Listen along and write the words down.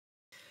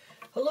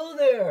Hello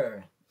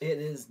there! It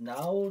is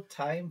now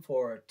time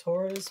for a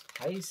Taurus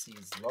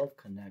Pisces love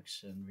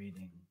connection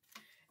reading.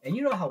 And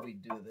you know how we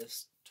do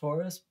this: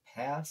 Taurus,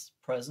 past,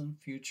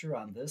 present, future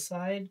on this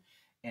side,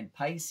 and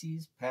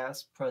Pisces,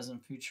 past,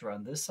 present, future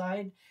on this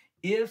side.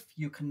 If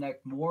you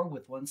connect more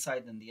with one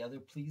side than the other,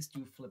 please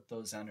do flip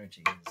those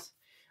energies.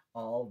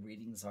 All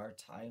readings are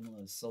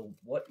timeless, so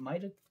what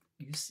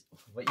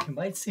you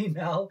might see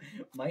now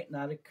might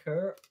not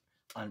occur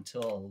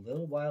until a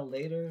little while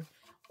later,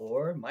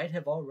 or might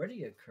have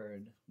already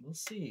occurred. We'll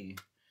see.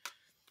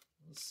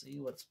 We'll see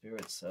what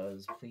Spirit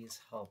says. Please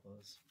help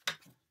us.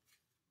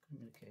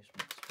 Communication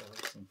with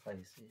Taurus and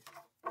Pisces.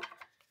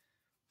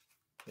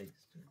 Please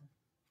do.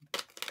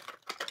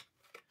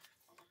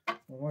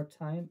 One more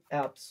time.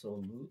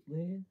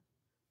 Absolutely.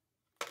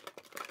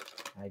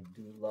 I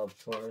do love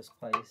Taurus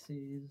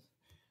Pisces.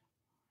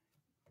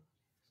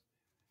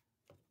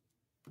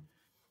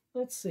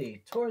 Let's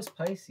see. Taurus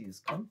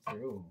Pisces, come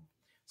through.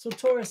 So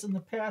Taurus, in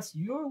the past,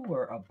 you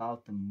were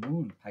about the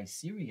moon,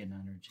 Piscean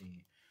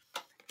energy.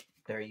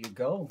 There you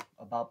go,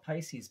 about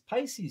Pisces.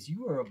 Pisces,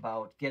 you were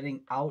about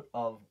getting out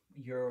of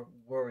your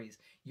worries.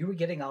 You were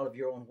getting out of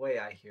your own way,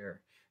 I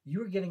hear. You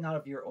were getting out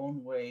of your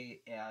own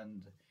way,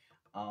 and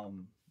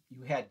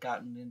you had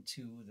gotten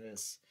into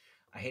this,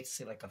 I hate to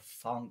say, like a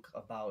funk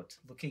about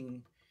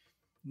looking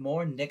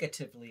more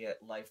negatively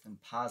at life than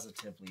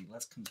positively.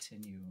 Let's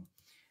continue.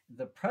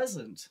 The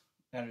present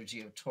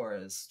energy of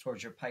Taurus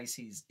towards your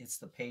Pisces, it's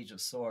the Page of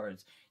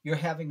Swords. You're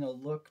having a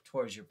look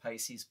towards your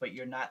Pisces, but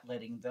you're not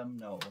letting them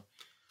know.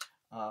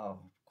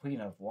 Queen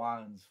of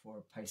Wands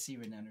for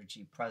Piscean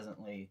energy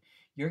presently.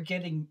 You're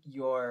getting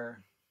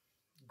your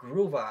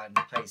groove on,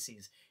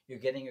 Pisces. You're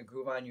getting a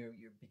groove on. You're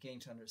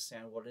beginning to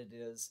understand what it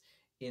is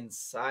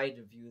inside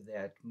of you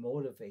that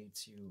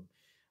motivates you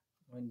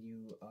when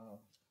you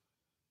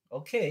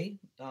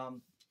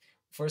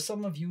for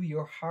some of you,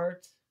 your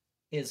heart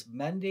is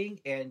mending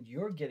and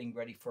you're getting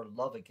ready for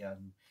love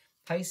again.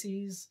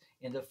 Pisces,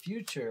 in the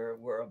future,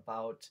 we're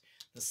about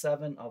the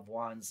Seven of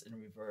Wands in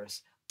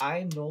reverse.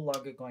 I'm no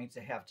longer going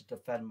to have to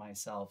defend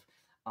myself.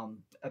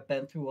 I've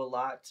been through a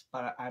lot,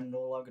 but I'm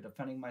no longer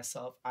defending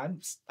myself. I'm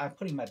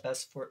putting my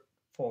best foot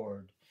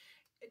forward.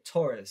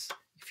 Taurus,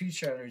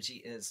 future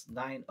energy is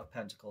Nine of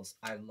Pentacles.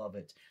 I love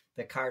it.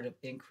 The card of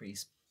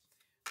increase.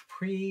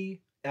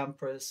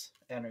 Pre-Empress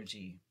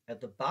energy. At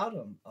the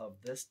bottom of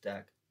this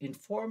deck,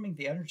 informing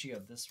the energy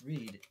of this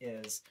read,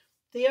 is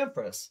the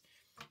Empress.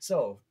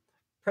 So,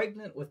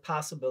 pregnant with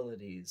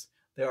possibilities.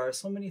 There are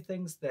so many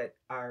things that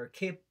are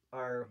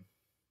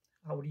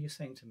what are you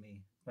saying to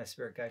me? My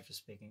spirit guides are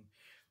speaking.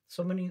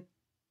 So many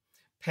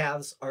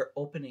paths are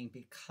opening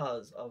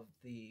because of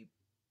the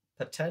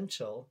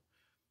potential,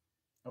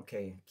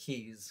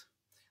 keys,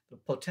 the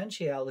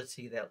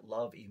potentiality that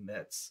love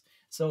emits.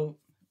 So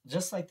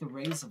just like the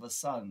rays of a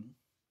sun,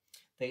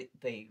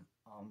 they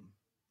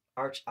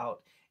arch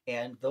out,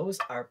 and those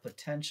are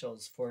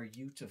potentials for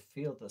you to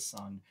feel the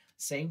sun.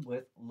 Same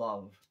with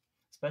love,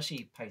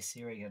 especially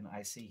Piscean.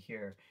 I see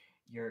here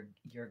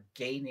you're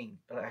gaining.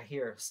 I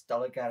hear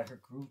Stella got her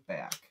groove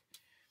back.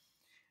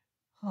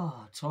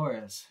 Oh,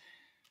 Taurus.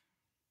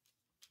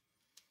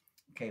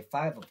 Okay,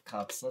 Five of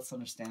Cups. Let's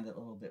understand it a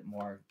little bit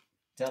more.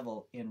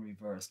 Devil in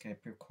reverse. Okay,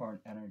 Capricorn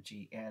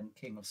energy and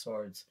King of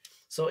Swords.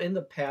 So in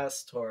the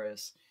past,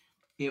 Taurus,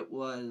 it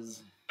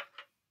was.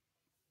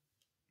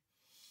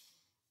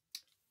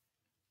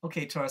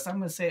 Okay, Taurus, I'm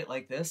going to say it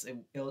like this.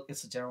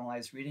 It's a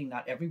generalized reading.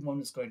 Not everyone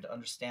is going to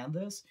understand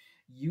this.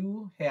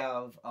 You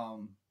have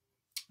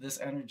this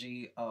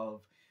energy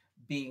of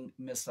being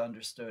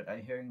misunderstood.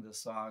 I'm hearing the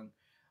song,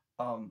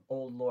 oh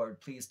Lord,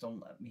 please don't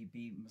let me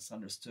be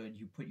misunderstood.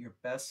 You put your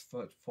best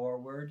foot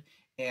forward,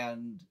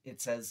 and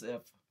it's as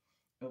if,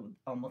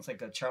 almost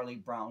like a Charlie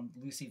Brown,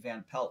 Lucy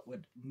Van Pelt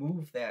would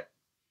move that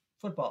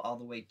football all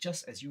the way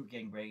just as you were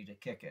getting ready to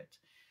kick it.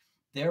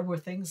 There were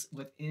things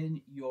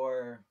within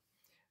your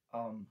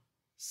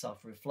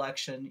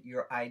self-reflection,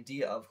 your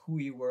idea of who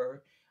you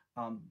were.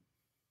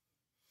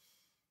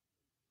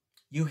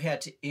 You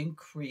had to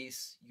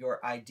increase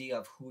your idea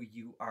of who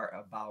you are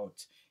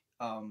about.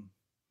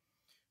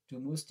 Du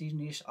musst dich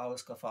nicht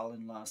alles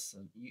gefallen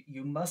lassen.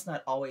 You must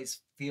not always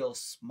feel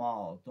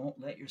small.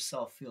 Don't let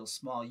yourself feel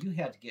small. You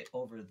had to get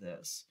over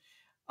this.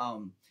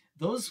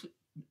 Those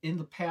in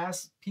the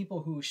past,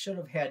 people who should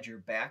have had your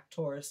back,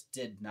 Taurus,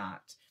 did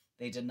not.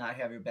 They did not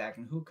have your back.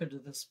 And who could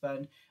have this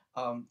been?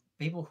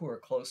 People who are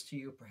close to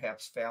you,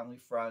 perhaps family,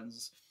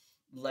 friends,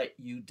 let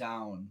you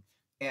down.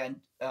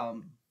 And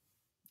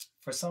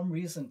for some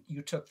reason,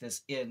 you took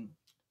this in.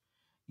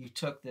 You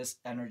took this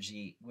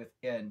energy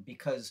within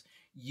because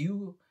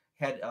you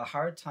had a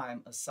hard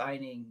time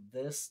assigning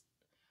this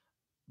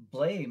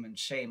blame and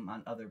shame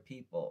on other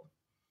people.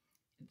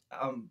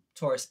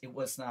 Taurus, it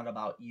was not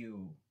about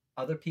you.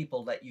 Other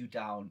people let you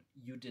down.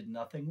 You did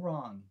nothing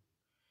wrong.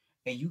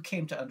 And you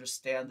came to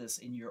understand this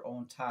in your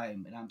own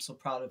time. And I'm so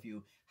proud of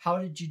you. How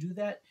did you do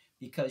that?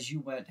 Because you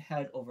went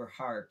head over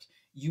heart.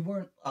 You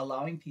weren't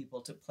allowing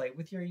people to play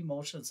with your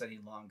emotions any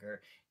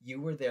longer.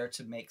 You were there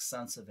to make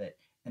sense of it.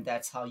 And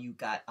that's how you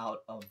got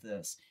out of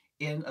this.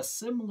 in a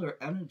similar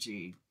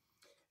energy,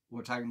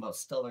 we're talking about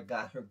Stella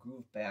got her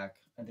groove back,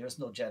 and there's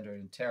no gender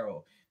in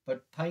tarot.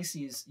 But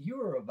Pisces,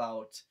 you're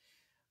about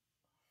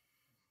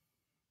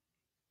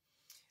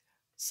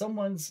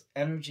someone's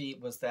energy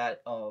was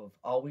that of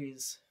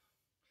always.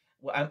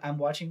 Well, I'm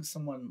watching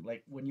someone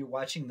like when you're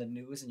watching the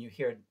news and you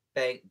hear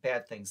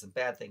bad things and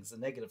bad things and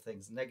negative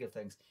things and negative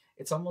things.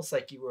 It's almost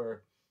like you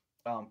were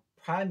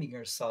priming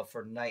yourself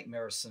for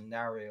nightmare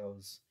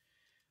scenarios.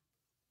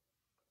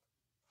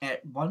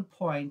 At one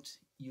point,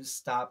 you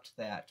stopped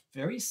that.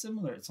 Very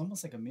similar. It's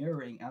almost like a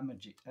mirroring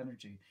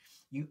energy.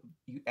 You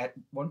at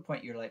one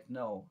point you're like,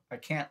 no, I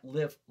can't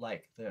live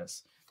like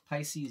this.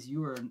 Pisces,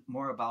 you were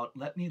more about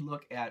let me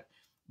look at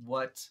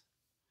what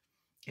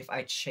if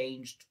I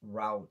changed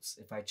routes,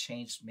 if I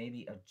changed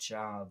maybe a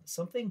job,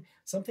 something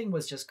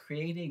was just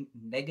creating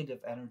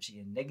negative energy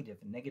and negative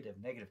and negative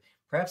and negative.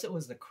 Perhaps it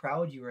was the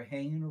crowd you were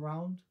hanging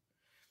around.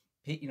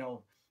 You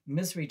know,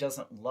 misery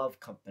doesn't love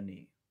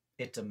company;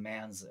 it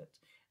demands it.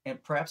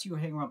 And perhaps you were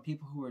hanging around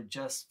people who were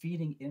just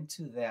feeding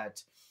into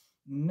that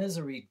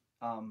misery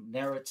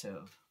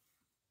narrative.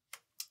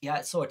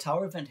 Yeah, so a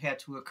tower event had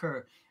to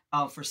occur.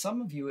 For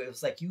some of you, it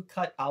was like you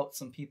cut out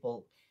some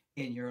people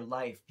in your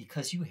life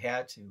because you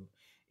had to.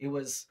 It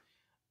was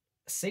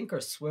sink or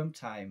swim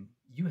time.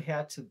 You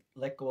had to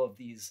let go of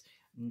these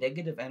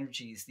negative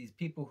energies, these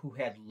people who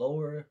had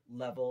lower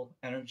level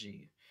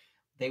energy.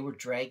 They were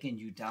dragging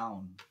you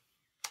down.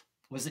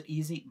 Was it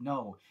easy?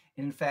 No.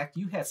 And in fact,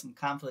 you had some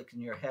conflict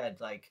in your head,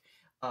 like,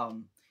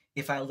 um,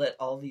 if I let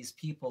all these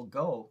people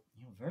go,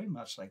 very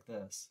much like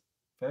this,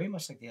 very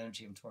much like the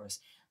energy of Taurus.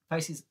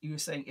 Pisces, you were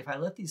saying, if I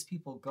let these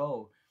people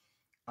go,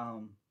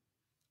 um,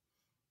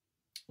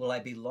 will I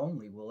be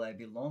lonely? Will I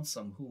be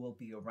lonesome? Who will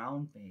be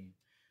around me?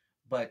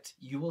 But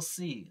you will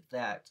see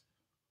that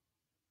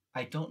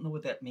I don't know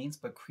what that means,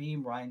 but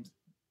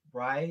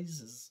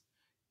rises,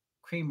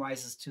 cream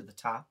rises to the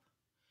top.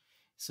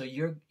 So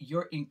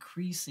you're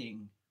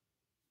increasing,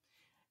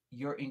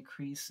 you're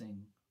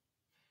increasing.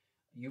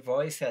 You've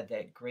always had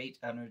that great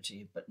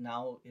energy, but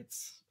now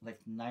it's like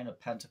Nine of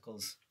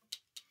Pentacles.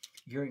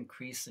 You're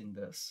increasing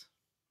this.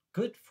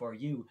 Good for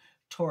you,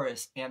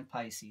 Taurus and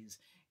Pisces.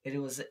 It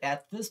was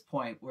at this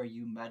point where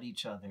you met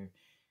each other.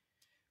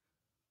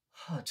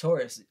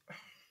 Taurus,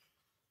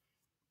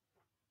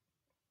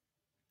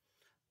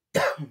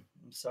 I'm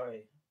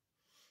sorry.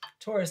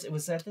 Taurus, it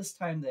was at this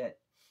time that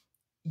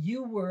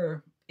you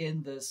were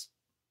in this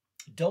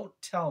don't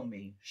tell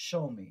me,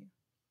 show me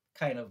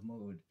kind of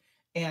mood.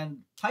 And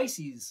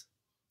Pisces,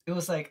 it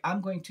was like,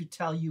 I'm going to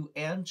tell you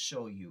and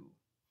show you.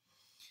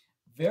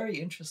 Very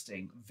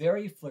interesting,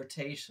 very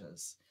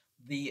flirtatious.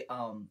 The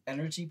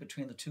energy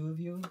between the two of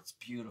you, it's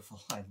beautiful.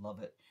 I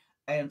love it.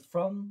 And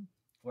from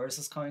where is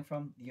this coming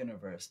from? The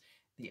universe.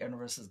 The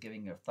universe is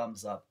giving you a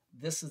thumbs up.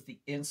 This is the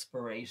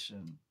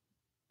inspiration,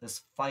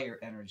 this fire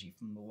energy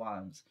from the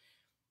wands.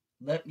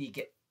 Let me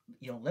get,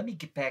 let me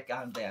get back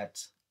on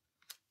that.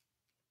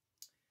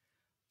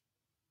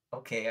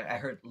 Okay, I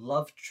heard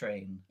love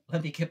train.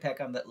 Let me get back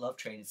on that love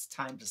train. It's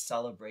time to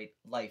celebrate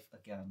life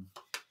again.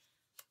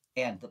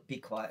 And be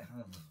quiet.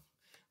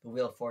 The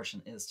Wheel of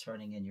Fortune is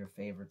turning in your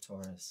favor,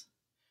 Taurus.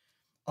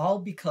 All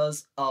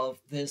because of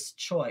this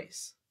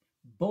choice.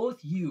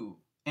 Both you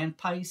and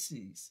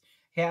Pisces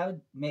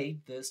had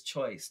made this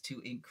choice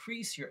to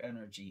increase your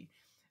energy,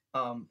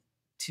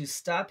 to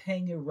stop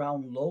hanging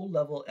around low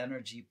level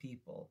energy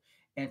people,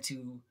 and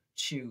to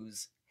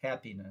choose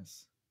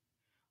happiness.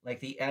 Like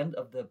the end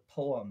of the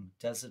poem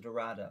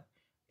Desiderata,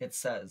 it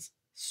says,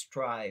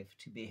 strive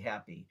to be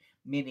happy,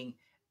 meaning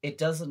it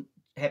doesn't,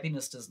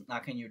 happiness doesn't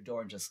knock on your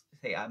door and just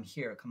say, I'm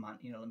here, come on,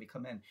 let me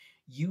come in.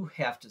 You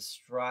have to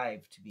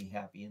strive to be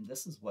happy, and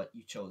this is what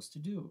you chose to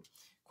do.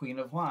 Queen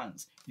of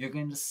Wands, you're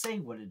going to say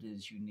what it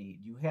is you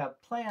need. You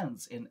have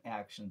plans in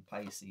action,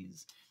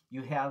 Pisces.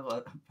 You have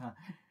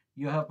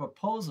a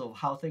proposal of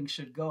how things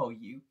should go.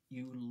 You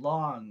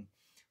long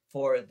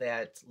for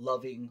that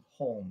loving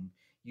home.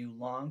 You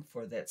long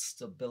for that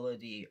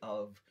stability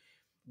of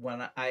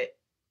when I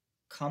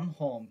come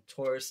home,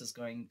 Taurus is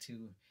going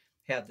to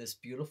have this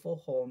beautiful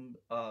home.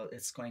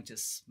 It's going to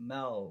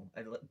smell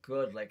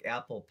good, like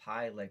apple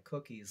pie, like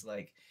cookies,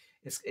 like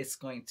it's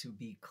going to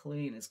be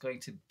clean. It's going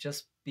to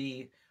just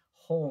be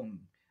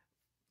home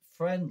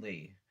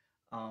friendly.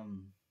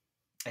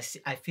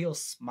 I feel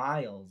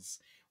smiles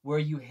where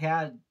you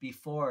had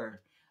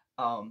before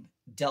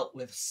dealt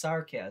with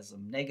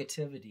sarcasm,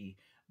 negativity,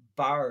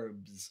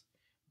 barbs,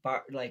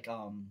 like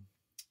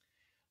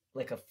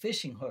a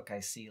fishing hook. I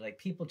see like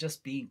people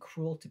just being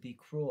cruel to be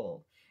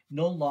cruel.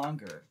 No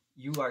longer.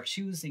 You are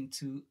choosing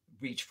to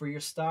reach for your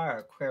star,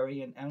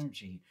 Aquarian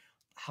energy.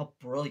 How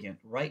brilliant!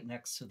 Right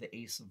next to the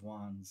Ace of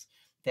Wands,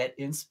 that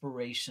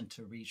inspiration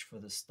to reach for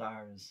the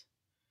stars.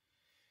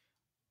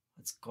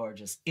 It's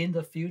gorgeous. In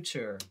the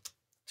future,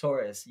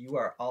 Taurus, you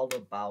are all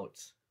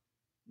about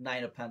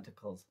Nine of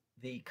Pentacles,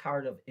 the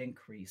card of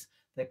increase,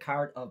 the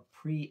card of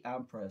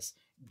pre-empress,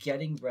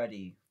 getting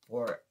ready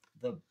for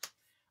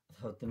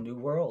the new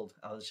world.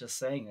 I was just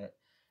saying it.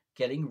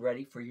 Getting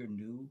ready for your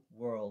new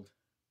world.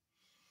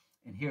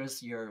 And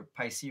here's your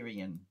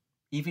Piscean.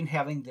 Even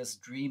having this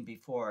dream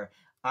before,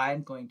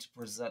 I'm going to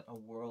present a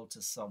world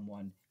to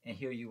someone. And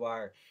here you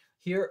are.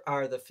 Here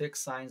are the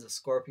fixed signs of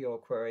Scorpio,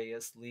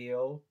 Aquarius,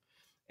 Leo,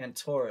 and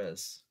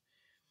Taurus.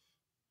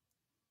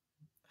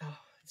 Oh,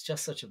 it's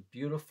just such a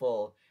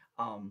beautiful,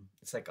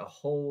 it's like a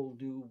whole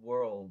new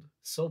world.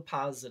 So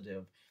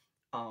positive.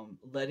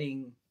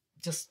 Letting,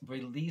 just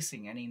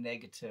releasing any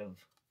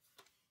negative.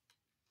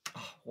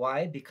 Oh,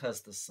 why?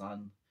 Because the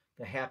sun,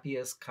 the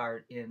happiest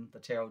card in the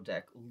tarot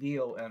deck,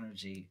 Leo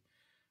energy.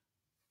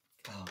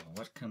 Oh,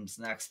 what comes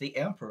next? The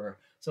Emperor.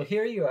 So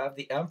here you have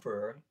the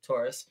Emperor,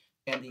 Taurus,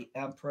 and the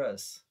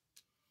Empress.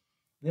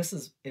 This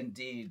is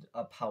indeed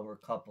a power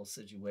couple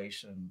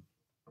situation.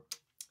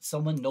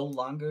 Someone no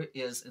longer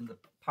is in the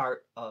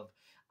part of,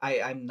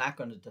 I'm not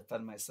going to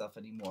defend myself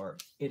anymore.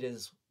 It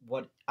is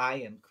what I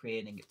am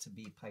creating it to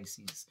be,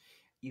 Pisces.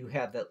 You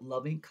have that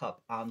loving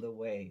cup on the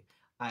way.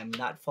 I'm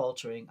not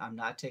faltering. I'm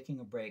not taking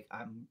a break.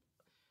 I'm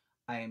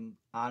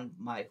on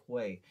my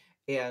way.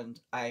 And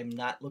I'm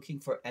not looking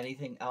for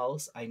anything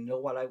else. I know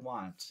what I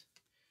want.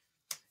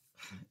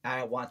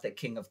 I want the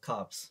King of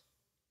Cups.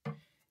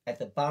 At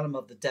the bottom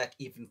of the deck,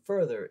 even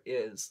further,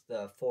 is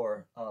the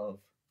Four of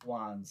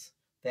Wands.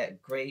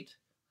 That great,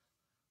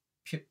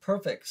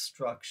 perfect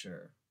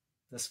structure.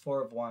 This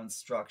Four of Wands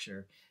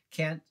structure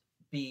can't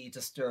be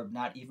disturbed,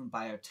 not even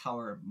by a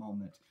tower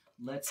moment.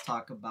 Let's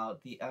talk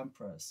about the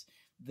Empress.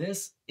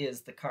 This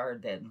is the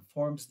card that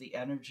informs the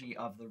energy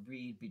of the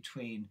read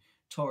between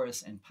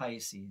Taurus and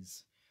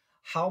Pisces.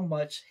 How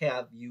much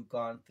have you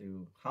gone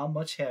through? How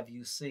much have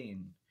you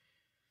seen?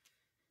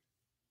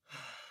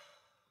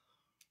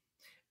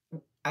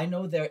 I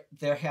know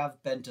there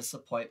have been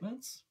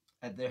disappointments,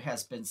 and there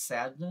has been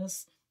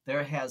sadness,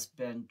 there has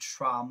been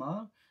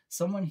trauma.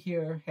 Someone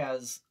here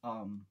has,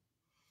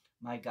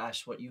 my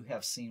gosh, what you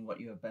have seen, what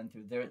you have been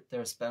through.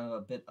 There's been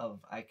a bit of,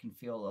 I can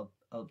feel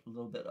a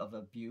little bit of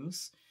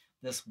abuse.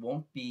 This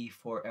won't be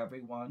for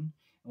everyone.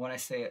 And when I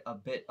say a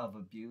bit of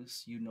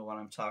abuse, you know what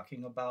I'm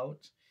talking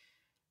about.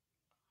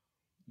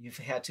 You've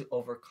had to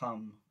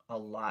overcome a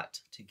lot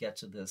to get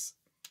to this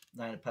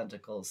Nine of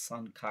Pentacles,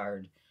 Sun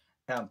card,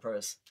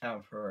 Empress,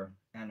 Emperor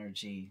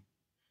energy.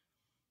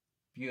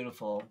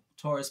 Beautiful.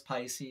 Taurus,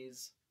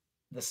 Pisces,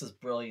 this is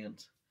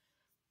brilliant.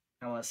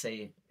 I want to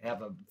say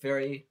have a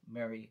very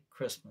Merry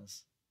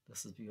Christmas.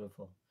 This is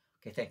beautiful.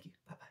 Okay, thank you.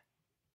 Bye bye.